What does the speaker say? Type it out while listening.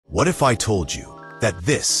What if I told you that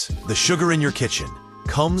this, the sugar in your kitchen,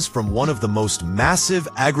 comes from one of the most massive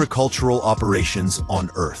agricultural operations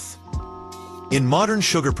on Earth? In modern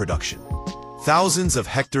sugar production, thousands of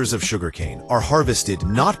hectares of sugarcane are harvested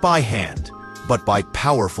not by hand, but by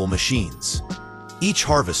powerful machines. Each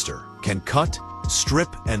harvester can cut,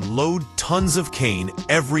 strip, and load tons of cane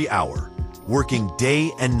every hour, working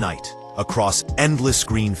day and night across endless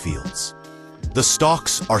green fields. The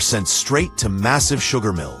stalks are sent straight to massive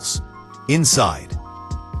sugar mills. Inside,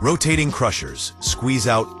 rotating crushers squeeze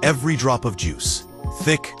out every drop of juice,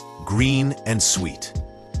 thick, green, and sweet.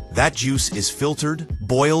 That juice is filtered,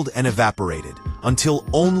 boiled, and evaporated until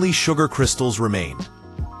only sugar crystals remain.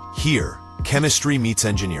 Here, chemistry meets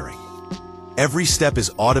engineering. Every step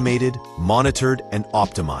is automated, monitored, and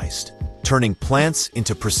optimized, turning plants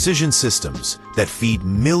into precision systems that feed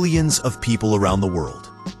millions of people around the world.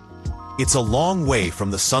 It's a long way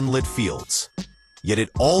from the sunlit fields, yet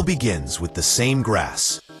it all begins with the same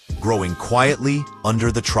grass, growing quietly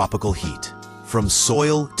under the tropical heat. From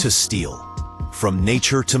soil to steel, from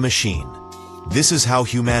nature to machine, this is how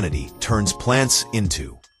humanity turns plants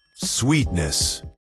into sweetness.